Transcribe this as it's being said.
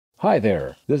Hi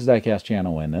there, this is Diecast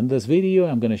channel, and in this video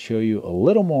I'm going to show you a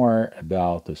little more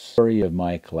about the story of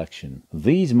my collection.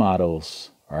 These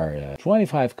models are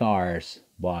 25 cars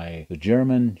by the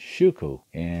German Schuco,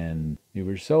 and they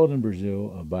were sold in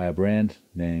Brazil by a brand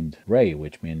named Rei,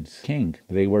 which means king.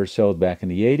 They were sold back in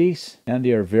the 80s, and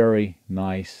they are very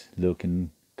nice looking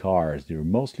cars. They're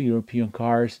mostly European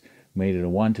cars made at a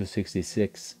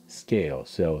 1:66 scale.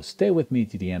 So stay with me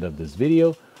to the end of this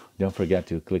video. Don't forget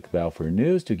to click the bell for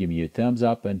news, to give me a thumbs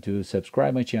up, and to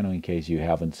subscribe my channel in case you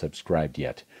haven't subscribed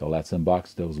yet. So let's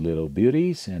unbox those little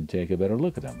beauties and take a better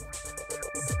look at them.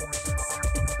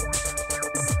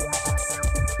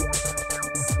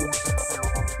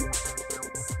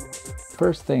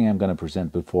 First thing I'm going to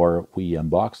present before we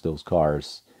unbox those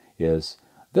cars is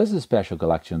this is a special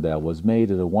collection that was made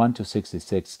at a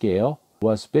 1:66 scale. It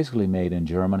was basically made in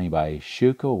Germany by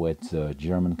Schuco. It's a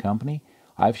German company.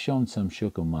 I've shown some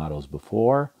Schuco models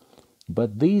before,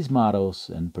 but these models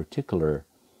in particular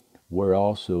were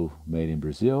also made in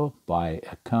Brazil by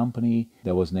a company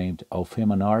that was named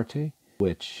Alfemanarte,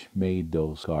 which made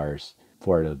those cars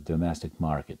for the domestic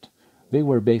market. They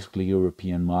were basically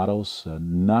European models.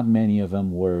 Not many of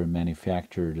them were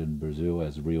manufactured in Brazil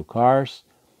as real cars.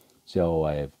 So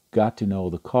I've got to know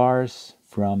the cars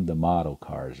from the model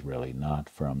cars, really, not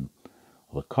from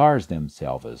the cars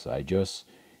themselves. I just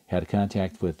had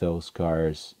contact with those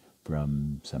cars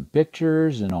from some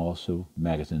pictures and also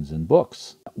magazines and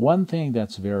books. One thing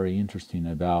that's very interesting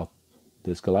about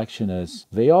this collection is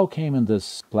they all came in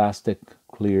this plastic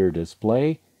clear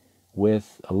display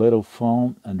with a little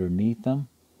foam underneath them.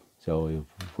 So it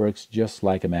works just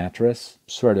like a mattress,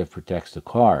 sort of protects the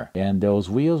car. And those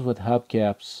wheels with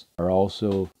hubcaps are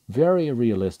also very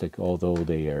realistic, although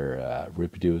they are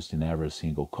reproduced in every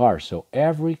single car. So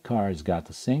every car has got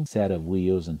the same set of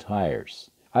wheels and tires.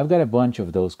 I've got a bunch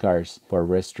of those cars for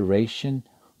restoration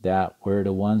that were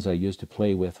the ones I used to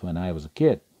play with when I was a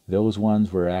kid. Those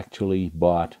ones were actually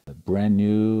bought brand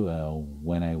new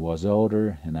when I was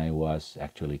older and I was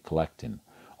actually collecting.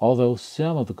 Although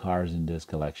some of the cars in this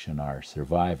collection are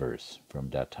survivors from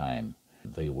that time.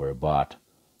 They were bought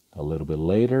a little bit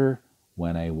later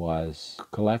when I was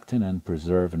collecting and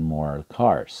preserving more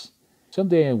cars.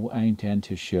 Someday I intend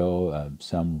to show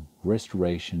some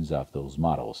restorations of those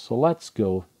models. So let's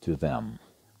go to them.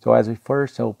 So as we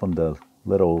first open the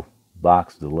little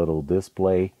box, the little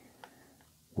display,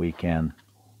 we can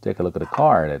take a look at the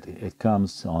car. It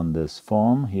comes on this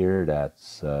foam here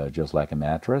that's just like a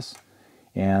mattress.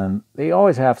 And they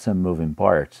always have some moving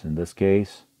parts. In this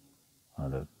case,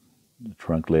 the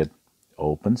trunk lid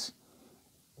opens.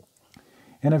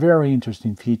 And a very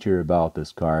interesting feature about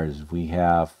this car is we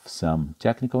have some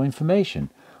technical information.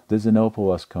 This is an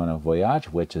Opel Ascona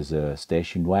Voyage, which is a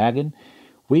station wagon.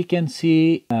 We can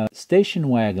see a station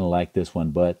wagon like this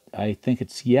one, but I think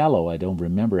it's yellow. I don't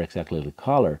remember exactly the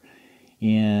color.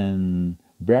 In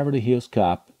Beverly Hills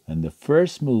Cop, in the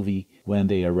first movie, when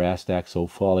they arrest Axel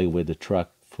Foley with the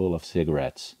truck full of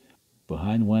cigarettes.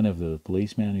 Behind one of the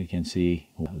policemen, you can see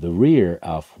the rear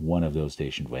of one of those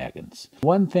station wagons.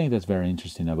 One thing that's very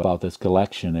interesting about this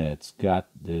collection, it's got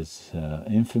this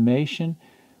information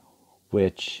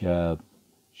which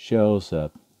shows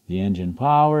the engine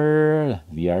power,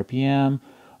 the RPM,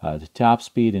 the top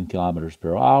speed in kilometers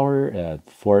per hour,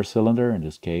 4-cylinder in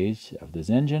this case of this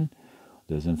engine.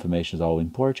 This information is all in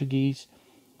Portuguese.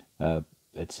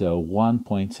 It's a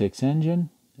 1.6 engine,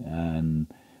 and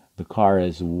the car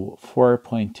is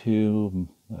 4.2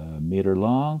 meter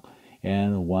long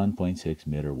and 1.6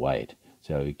 meter wide.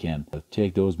 So you can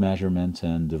take those measurements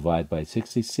and divide by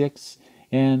 66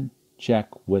 and check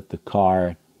with the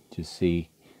car to see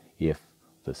if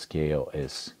the scale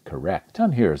is correct.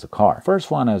 And here's the car. First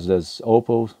one is this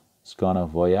Opel Ascona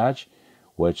Voyage,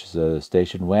 which is a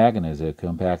station wagon, is a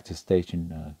compact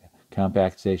station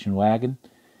wagon.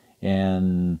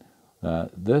 And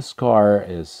this car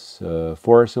is a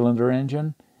 4-cylinder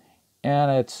engine,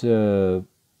 and it's pretty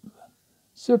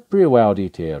well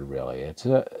detailed, really. It's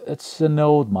an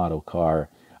old model car.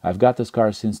 I've got this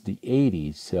car since the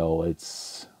 80s, so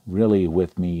it's really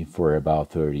with me for about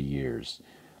 30 years.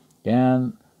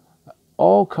 And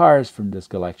all cars from this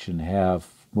collection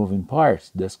have moving parts.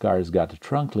 This car has got a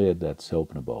trunk lid that's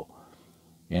openable,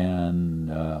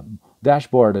 and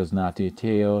dashboard is not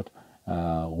detailed.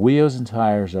 Wheels and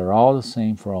tires are all the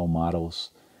same for all models.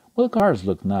 Well, the cars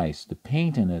look nice. The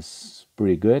painting is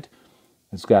pretty good.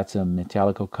 It's got some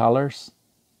metallic colors,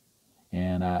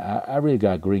 and I really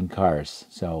got green cars,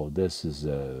 so this is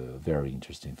very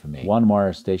interesting for me. One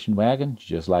more station wagon,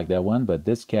 just like that one, but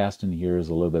this casting here is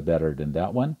a little bit better than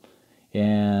that one.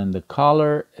 And the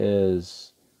color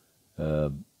is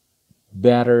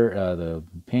better. The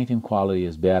painting quality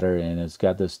is better, and it's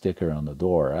got the sticker on the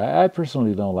door. I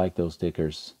personally don't like those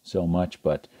stickers so much,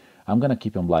 but I'm gonna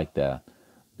keep them like that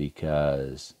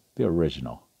because they're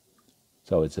original.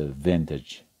 So it's a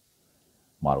vintage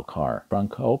model car.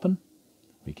 Trunk open.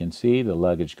 We can see the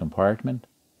luggage compartment,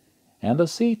 and the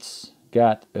seats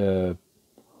got a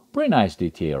pretty nice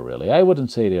detail, really. I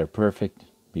wouldn't say they're perfect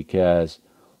because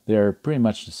they're pretty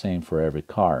much the same for every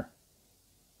car.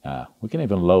 We can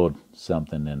even load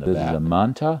something in the back. This is a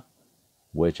Manta,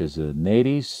 which is an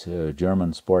 80s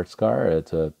German sports car.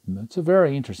 It's a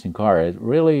very interesting car. It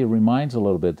really reminds a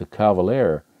little bit of the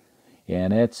Cavalier,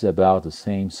 and it's about the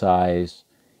same size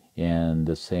and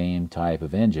the same type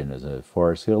of engine as a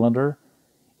four-cylinder,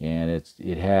 and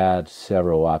it had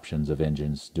several options of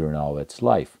engines during all its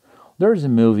life. There's a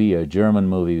movie, a German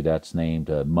movie that's named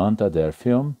Manta der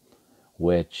Film,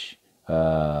 which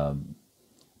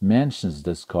mentions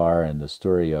this car and the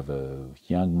story of a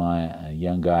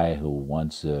young guy who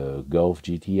wants a Golf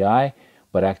GTI,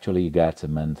 but actually got a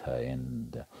Manta,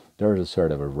 and there's a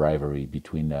sort of a rivalry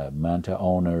between the Manta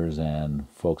owners and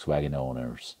Volkswagen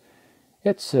owners.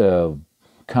 It's a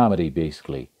comedy,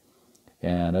 basically,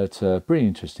 and it's a pretty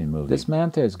interesting movie. This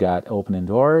Manta has got opening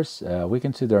doors. We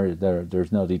can see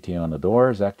there's no detail on the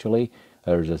doors, actually.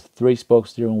 There's a 3-spoke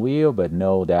steering wheel, but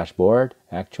no dashboard,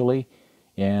 actually.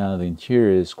 And the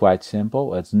interior is quite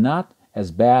simple. It's not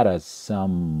as bad as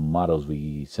some models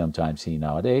we sometimes see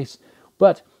nowadays,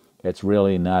 but it's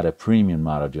really not a premium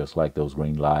model, just like those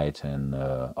green lights and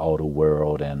Auto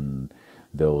World and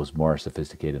those more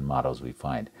sophisticated models we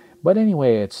find. But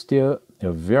anyway, it's still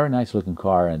a very nice looking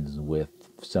car and with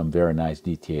some very nice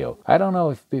detail. I don't know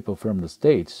if people from the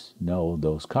States know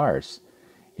those cars.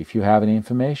 If you have any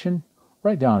information,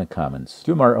 write down in the comments.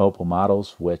 Two more Opel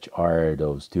models, which are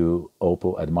those two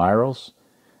Opel Admirals,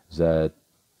 the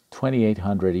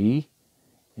 2800E,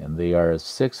 and they are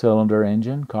 6-cylinder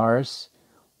engine cars.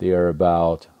 They are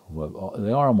about, well,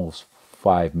 they are almost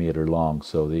 5 meter long,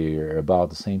 so they are about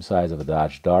the same size of a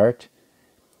Dodge Dart.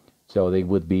 So they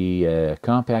would be a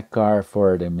compact car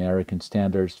for the American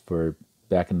standards for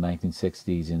back in the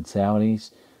 1960s and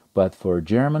 70s, but for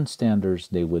German standards,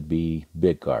 they would be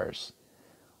big cars.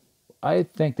 I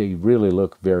think they really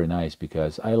look very nice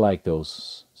because I like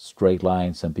those straight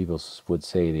lines. Some people would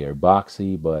say they are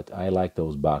boxy, but I like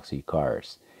those boxy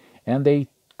cars. And they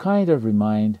kind of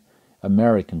remind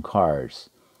American cars.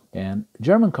 And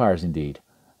German cars, indeed,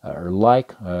 are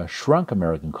like shrunk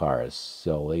American cars.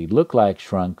 So they look like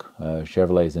shrunk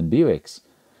Chevrolets and Buicks.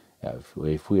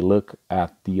 If we look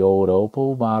at the old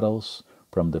Opel models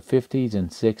from the 50s and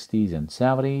 60s and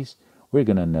 70s, we're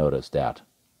going to notice that.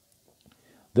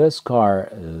 This car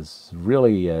is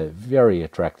really a very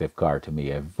attractive car to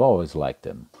me. I've always liked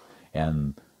them.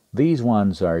 And these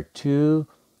ones are two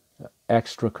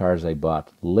extra cars I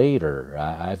bought later.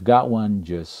 I've got one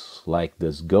just like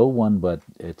this Go one, but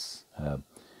it's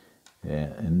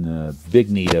in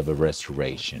big need of a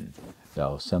restoration.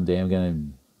 So someday I'm going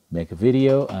to make a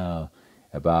video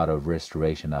about a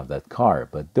restoration of that car.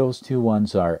 But those two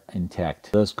ones are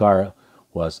intact. This car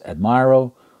was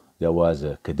Admiral. There was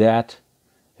a Cadet,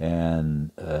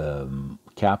 and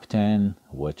Captain,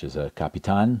 which is a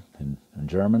Kapitan in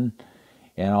German,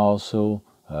 and also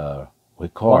we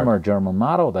call one more German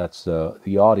model. That's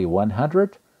the Audi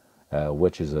 100,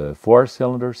 which is a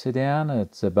 4-cylinder sedan.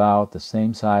 It's about the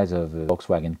same size of a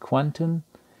Volkswagen Quantum,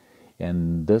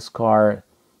 and this car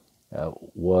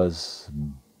was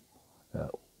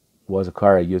a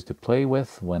car I used to play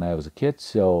with when I was a kid.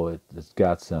 So it's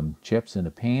got some chips in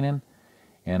the painting,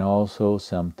 and also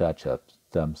some touch-ups.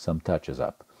 Some touches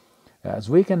up. As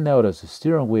we can notice, the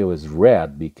steering wheel is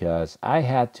red because I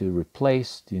had to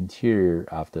replace the interior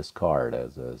of this car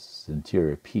as an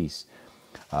interior piece.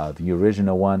 The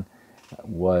original one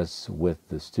was with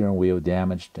the steering wheel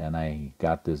damaged, and I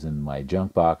got this in my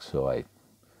junk box, so I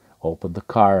opened the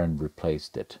car and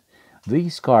replaced it.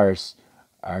 These cars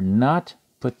are not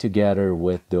put together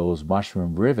with those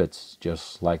mushroom rivets,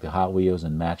 just like the Hot Wheels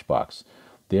and Matchbox.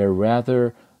 They're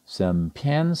rather some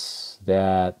pins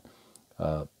that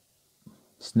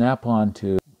snap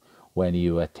onto when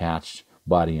you attach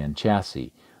body and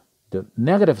chassis. The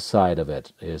negative side of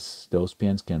it is those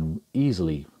pins can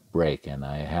easily break, and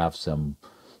I have some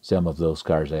of those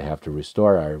cars I have to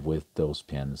restore are with those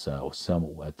pins,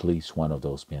 at least one of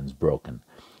those pins broken.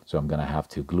 So I'm going to have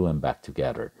to glue them back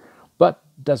together. But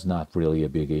that's not really a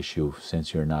big issue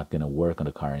since you're not going to work on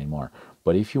the car anymore.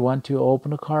 But if you want to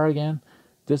open the car again,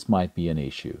 this might be an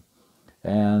issue.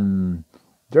 And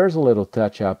there's a little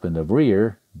touch up in the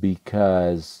rear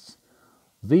because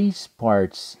these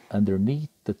parts underneath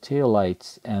the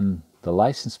taillights and the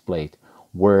license plate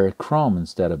were chrome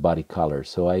instead of body color,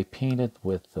 so I painted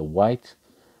with the white.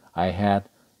 I had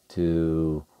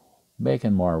to make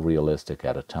it more realistic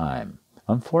at a time.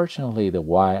 Unfortunately, the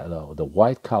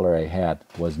white color I had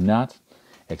was not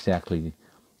exactly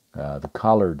the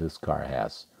color this car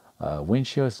has.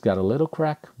 Windshield's got a little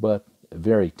crack, but a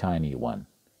very tiny one.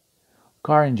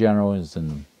 Car in general is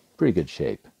in pretty good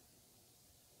shape.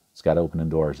 It's got opening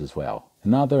doors as well.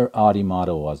 Another Audi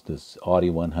model was this Audi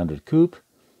 100 Coupe,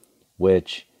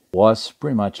 which was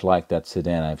pretty much like that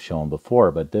sedan I've shown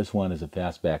before, but this one is a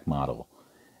fastback model.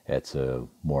 It's a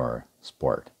more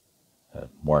sport,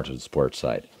 more to the sport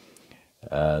side.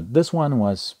 This one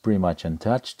was pretty much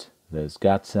untouched. It's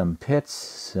got some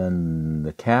pits in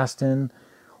the casting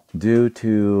due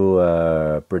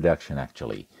to production,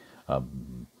 actually.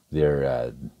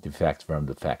 They're defects from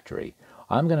the factory.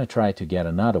 I'm going to try to get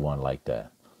another one like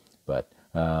that, but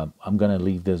I'm going to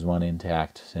leave this one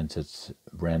intact since it's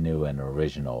brand new and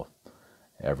original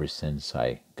ever since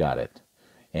I got it.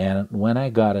 And when I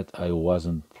got it, I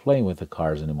wasn't playing with the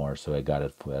cars anymore, so I got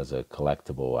it as a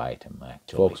collectible item,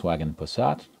 actually. Volkswagen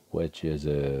Passat, which is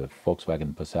a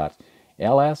Volkswagen Passat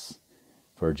LS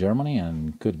for Germany,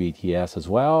 and could be TS as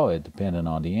well, it depended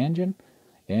on the engine.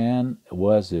 And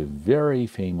was a very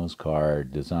famous car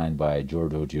designed by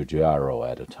Giorgio Giugiaro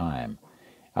at a time.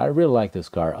 I really like this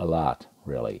car a lot,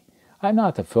 really. I'm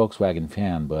not a Volkswagen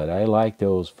fan, but I like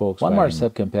those Volkswagen. One more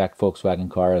subcompact Volkswagen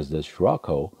car is the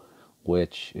Schuco,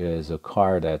 which is a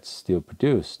car that's still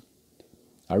produced.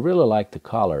 I really like the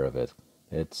color of it.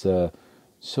 It's a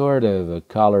sort of a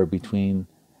color between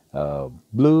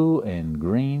blue and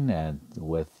green and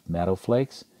with metal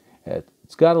flakes.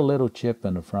 It's got a little chip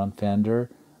in the front fender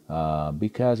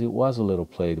because it was a little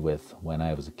played with when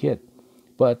I was a kid,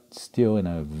 but still in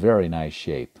a very nice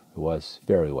shape. It was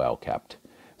very well kept.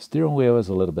 Steering wheel is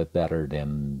a little bit better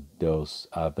than those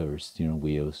other steering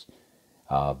wheels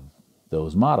of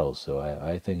those models, so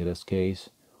I think in this case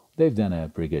they've done a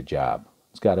pretty good job.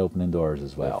 It's got opening doors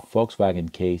as well. The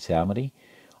Volkswagen K70.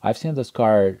 I've seen this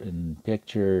car in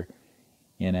picture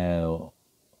in a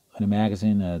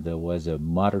magazine. There was a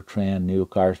Motor Trend new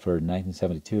cars for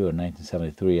 1972 or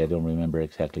 1973. I don't remember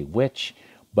exactly which,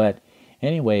 but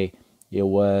anyway, it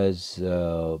was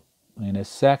in a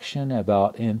section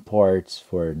about imports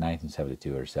for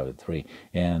 1972 or 73,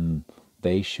 and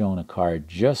they shown a car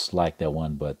just like that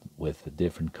one, but with a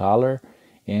different color.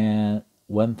 And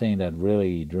one thing that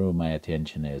really drew my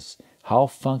attention is how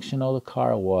functional the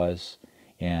car was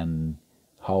and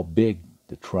how big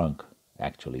the trunk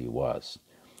actually was.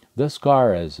 This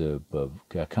car is a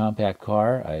compact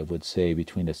car, I would say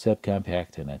between a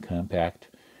subcompact and a compact.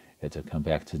 It's a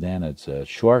compact sedan. It's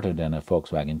shorter than a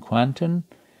Volkswagen Quantum,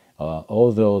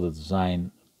 although the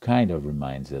design kind of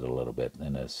reminds it a little bit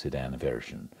in a sedan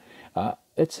version.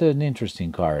 It's an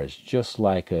interesting car. It's just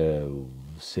like a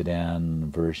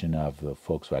sedan version of the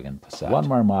Volkswagen Passat. One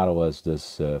more model was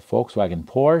this Volkswagen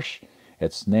Porsche.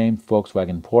 It's named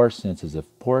Volkswagen Porsche since it's a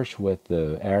Porsche with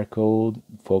the air-cooled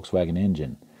Volkswagen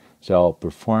engine. So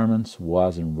performance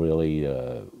wasn't really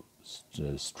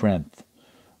strength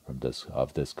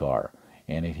of this car.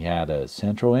 And it had a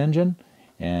central engine,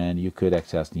 and you could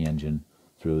access the engine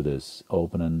through this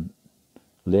opening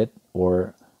lid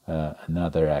or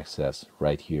another access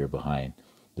right here behind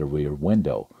the rear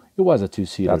window. It was a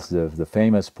two-seater. That's the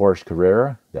famous Porsche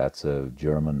Carrera. That's a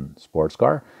German sports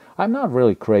car. I'm not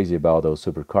really crazy about those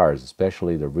supercars,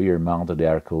 especially the rear-mounted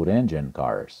air-cooled engine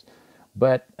cars.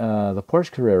 But the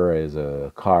Porsche Carrera is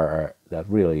a car that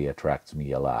really attracts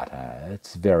me a lot.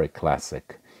 It's very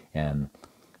classic and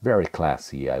very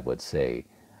classy, I would say.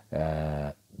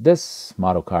 This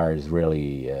model car is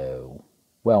really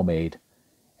well made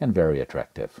and very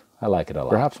attractive. I like it a lot.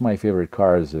 Perhaps my favorite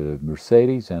car is a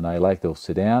Mercedes, and I like those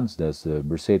sedans. There's the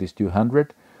Mercedes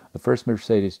 200. The first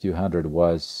Mercedes 200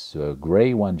 was a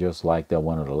gray one, just like that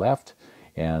one on the left,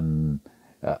 and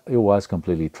it was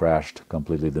completely trashed,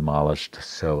 completely demolished,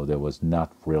 so there was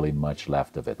not really much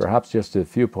left of it. Perhaps just a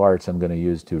few parts I'm going to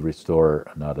use to restore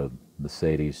another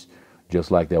Mercedes,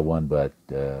 just like that one, but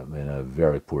in a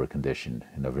very poor condition,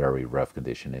 in a very rough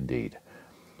condition indeed.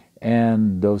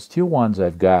 And those two ones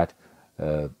I've got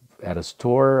at a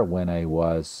store when I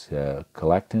was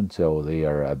collecting, so they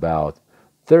are about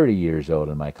 30 years old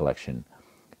in my collection.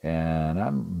 And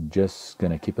I'm just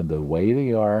going to keep them the way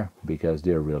they are because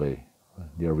they're real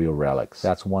relics.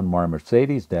 That's one more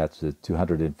Mercedes. That's a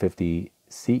 250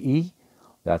 CE.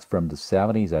 That's from the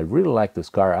 70s. I really like this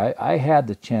car. I had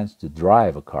the chance to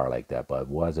drive a car like that, but it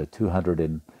was a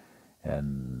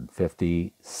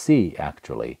 250C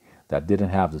actually. That didn't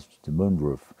have the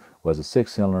moonroof, was a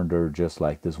six-cylinder just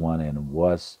like this one, and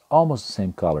was almost the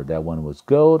same color. That one was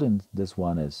gold, and this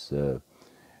one is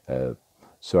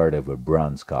sort of a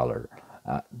bronze color.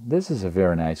 This is a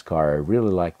very nice car. I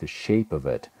really like the shape of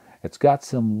it. It's got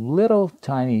some little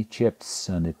tiny chips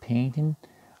on the painting.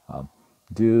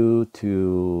 Due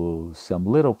to some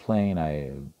little playing,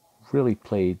 I really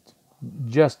played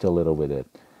just a little with it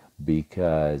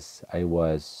because I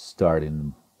was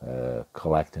starting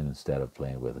collecting instead of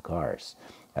playing with the cars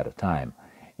at a time.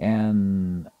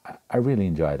 And I really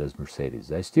enjoy those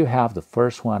Mercedes. I still have the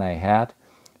first one I had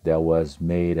that was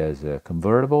made as a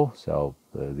convertible, so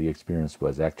the experience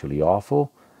was actually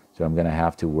awful. So I'm going to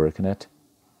have to work on it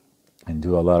and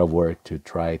do a lot of work to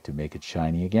try to make it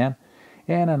shiny again.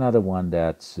 And another one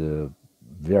that's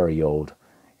very old,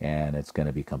 and it's going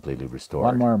to be completely restored.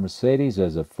 One more Mercedes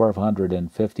is a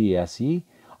 450 SE.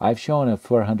 I've shown a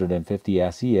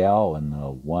 450 SEL in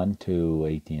a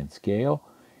 1/18 scale,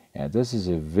 and this is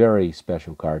a very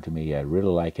special car to me. I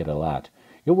really like it a lot.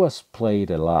 It was played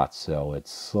a lot, so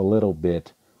it's a little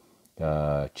bit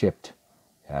chipped,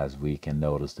 as we can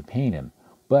notice the painting.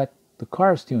 But the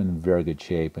car is still in very good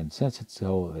shape, and since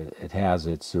it has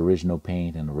its original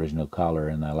paint and original color,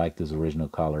 and I like this original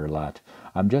color a lot,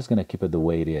 I'm just going to keep it the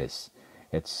way it is.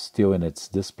 It's still in its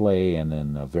display and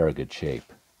in a very good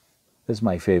shape. This is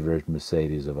my favorite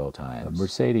Mercedes of all time. A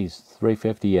Mercedes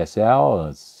 350 SL.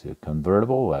 It's a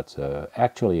convertible. That's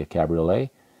actually a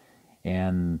cabriolet,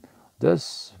 and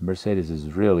this Mercedes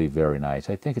is really very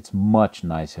nice. I think it's much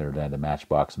nicer than the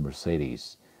Matchbox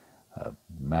Mercedes.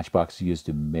 Matchbox used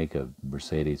to make a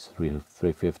Mercedes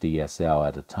 350 SL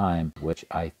at a time, which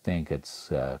I think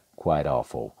it's quite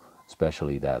awful,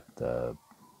 especially that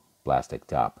plastic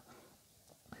top.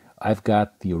 I've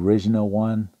got the original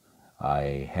one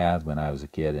I had when I was a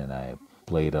kid, and I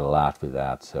played a lot with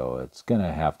that, so it's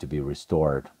gonna have to be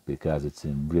restored because it's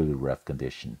in really rough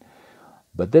condition.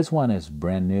 But this one is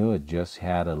brand new. It just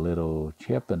had a little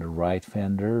chip in the right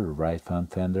fender, right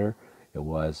front fender. It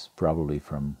was probably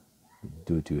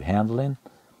due to handling,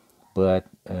 but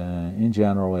in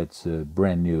general it's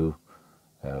brand new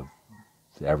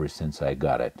ever since I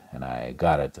got it, and I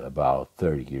got it about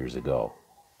 30 years ago.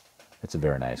 It's a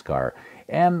very nice car.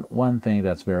 And one thing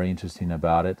that's very interesting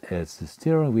about it is the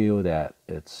steering wheel, that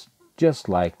it's just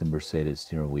like the Mercedes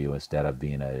steering wheel instead of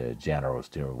being a general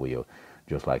steering wheel,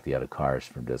 just like the other cars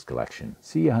from this collection.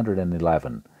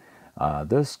 C111.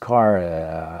 This car,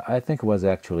 I think it was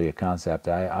actually a concept.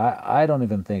 I don't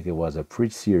even think it was a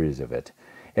pre-series of it.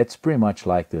 It's pretty much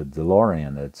like the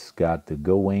DeLorean. It's got the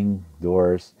go-wing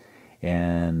doors,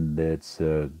 and it's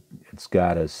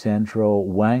got a central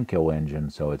Wankel engine,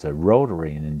 so it's a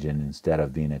rotary engine instead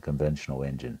of being a conventional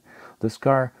engine. This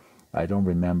car, I don't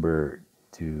remember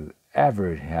to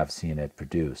ever have seen it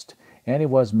produced, and it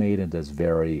was made in this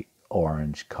very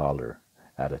orange color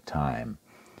at a time.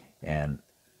 And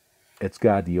it's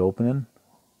got the opening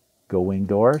go-wing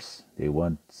doors. They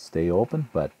won't stay open,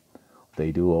 but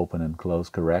they do open and close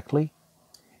correctly.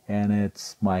 And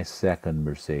it's my second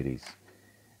Mercedes.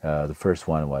 The first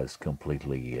one was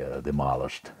completely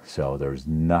demolished, so there's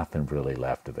nothing really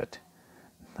left of it.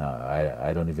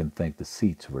 I don't even think the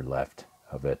seats were left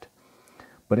of it.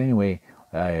 But anyway,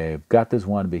 I got this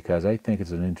one because I think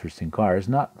it's an interesting car. It's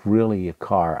not really a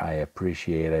car I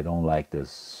appreciate. I don't like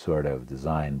this sort of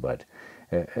design, but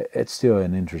it's still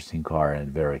an interesting car and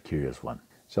a very curious one.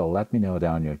 So let me know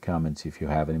down in your comments if you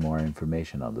have any more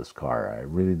information on this car. I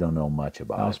really don't know much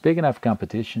about it. Now, speaking of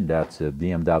competition, that's a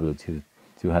BMW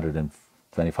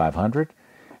 2500.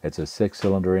 It's a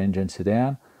six-cylinder engine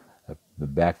sedan,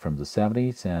 back from the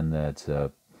 70s, and it's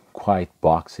quite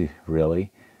boxy,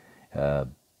 really.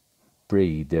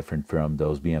 Pretty different from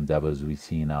those BMWs we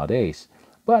see nowadays,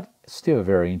 but still a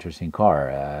very interesting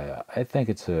car. I think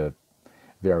it's a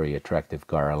very attractive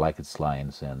car. I like its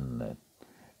lines, and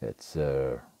it's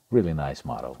a really nice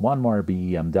model. One more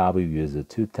BMW is a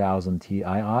 2000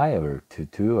 Tii or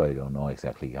 22. I don't know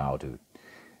exactly how to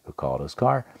call this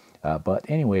car, but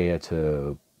anyway, it's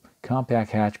a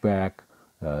compact hatchback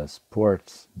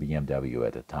sports BMW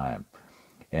at the time,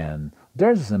 and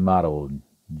there's a model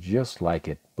just like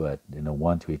it, but in a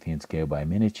 1/18 scale by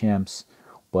Mini Champs,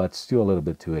 but still a little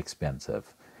bit too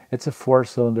expensive. It's a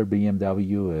four-cylinder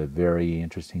BMW, a very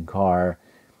interesting car,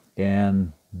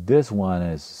 and this one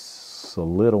is a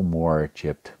little more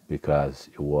chipped because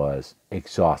it was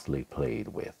exhaustively played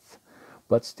with,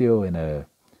 but still in a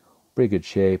pretty good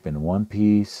shape, in one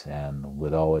piece and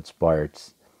with all its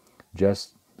parts.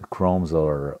 Just the chromes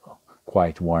are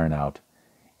quite worn out,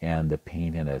 and the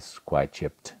painting is quite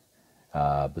chipped.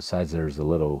 Besides, there's a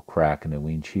little crack in the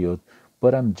windshield,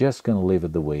 but I'm just going to leave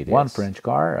it the way it is. One French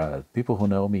car, people who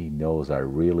know me knows I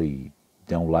really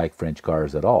don't like French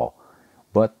cars at all.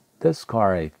 But this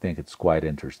car, I think it's quite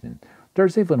interesting.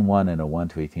 There's even one in a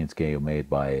 1/18 scale made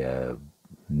by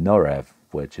Norev,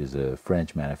 which is a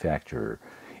French manufacturer.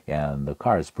 And the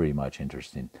car is pretty much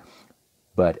interesting.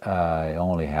 But I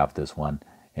only have this one,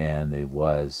 and it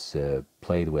was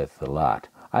played with a lot.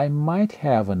 I might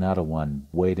have another one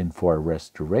waiting for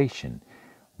restoration,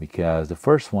 because the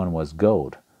first one was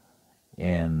gold,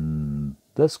 and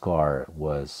this car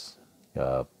was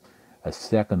a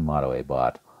second model I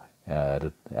bought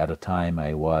at a time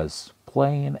I was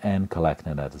playing and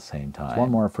collecting at the same time.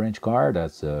 One more French car,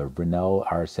 that's a Renault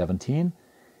R17.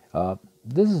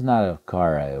 This is not a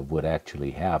car I would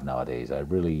actually have nowadays. I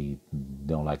really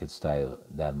don't like its style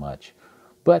that much.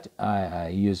 But I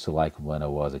used to like it when I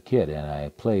was a kid, and I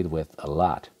played with a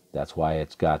lot. That's why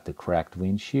it's got the cracked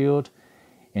windshield,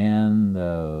 and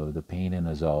the painting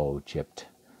is all chipped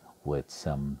with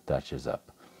some touches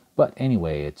up. But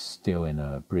anyway, it's still in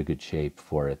a pretty good shape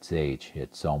for its age.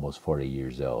 It's almost 40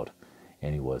 years old,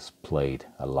 and it was played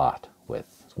a lot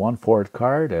with. It's one Ford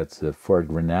car, that's the Ford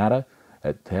Granada.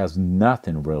 It has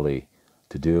nothing really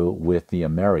to do with the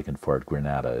American Ford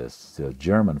Granada. It's a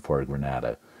German Ford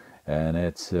Granada, and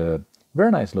it's a very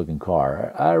nice looking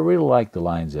car. I really like the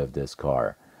lines of this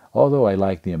car, although I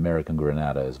like the American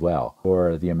Granada as well.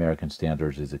 For the American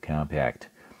standards, it's a compact.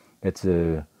 It's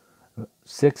a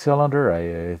 6-cylinder,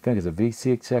 I think it's a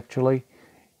V6 actually,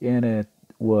 and it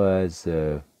was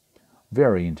a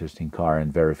very interesting car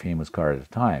and very famous car at the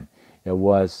time. It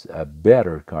was a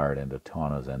better car than the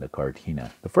Taunus and the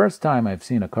Cortina. The first time I've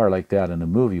seen a car like that in a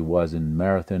movie was in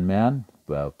Marathon Man,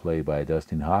 played by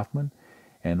Dustin Hoffman,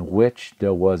 in which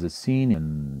there was a scene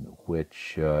in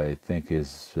which I think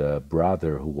his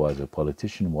brother, who was a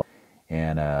politician,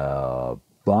 and a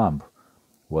bomb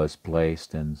was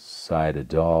placed inside a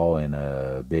doll in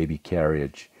a baby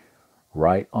carriage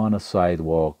right on a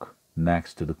sidewalk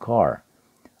next to the car.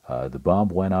 The bomb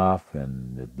went off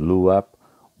and it blew up,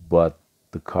 but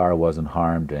the car wasn't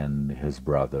harmed and his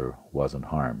brother wasn't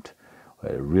harmed.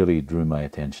 It really drew my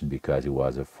attention because it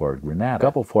was a Ford Granada. A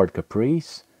couple Ford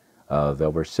Capris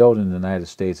that were sold in the United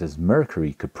States as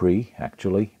Mercury Capri,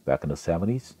 actually, back in the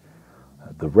 70s.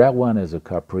 The red one is a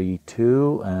Capri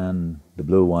 2, and the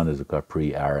blue one is a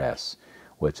Capri RS,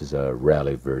 which is a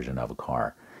rally version of a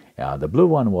car. The blue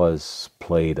one was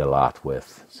played a lot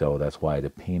with, so that's why the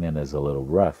painting is a little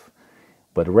rough.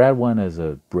 But the red one is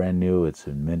a brand new, it's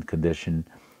in mint condition,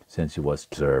 since it was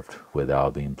preserved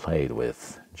without being played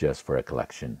with, just for a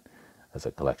collection, as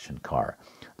a collection car.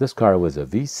 This car was a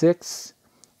V6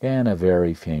 and a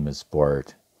very famous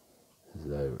sport,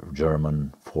 the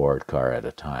German Ford car at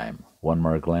the time. One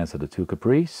more glance at the two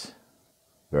Capris.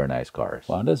 Very nice cars.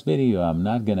 Well, in this video, I'm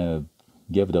not going to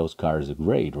give those cars a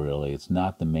grade, really. It's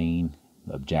not the main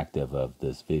objective of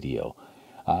this video.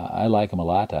 I like them a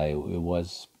lot. They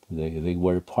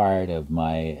were part of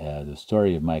my the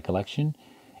story of my collection,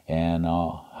 and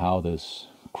how this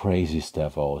crazy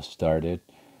stuff all started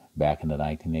back in the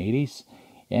 1980s.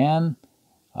 And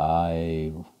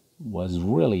I was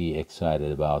really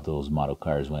excited about those model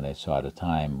cars when I saw at the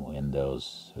time in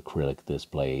those acrylic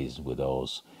displays with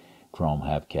those chrome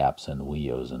hubcaps and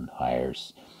wheels and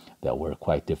tires that were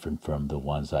quite different from the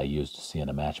ones I used to see in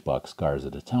the Matchbox cars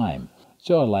at the time.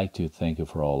 So I'd like to thank you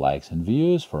for all likes and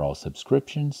views, for all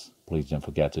subscriptions. Please don't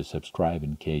forget to subscribe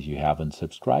in case you haven't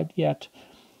subscribed yet.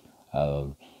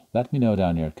 Let me know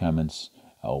down in your comments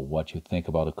what you think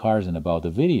about the cars and about the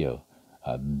video.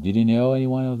 Did you know any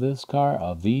one of these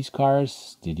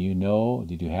cars? Did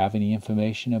you have any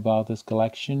information about this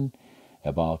collection,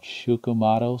 about Schuco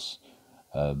models?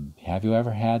 Have you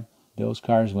ever had those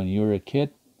cars when you were a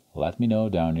kid? Let me know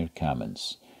down in your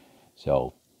comments.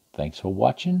 So, thanks for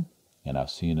watching, and I'll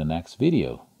see you in the next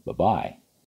video. Bye-bye.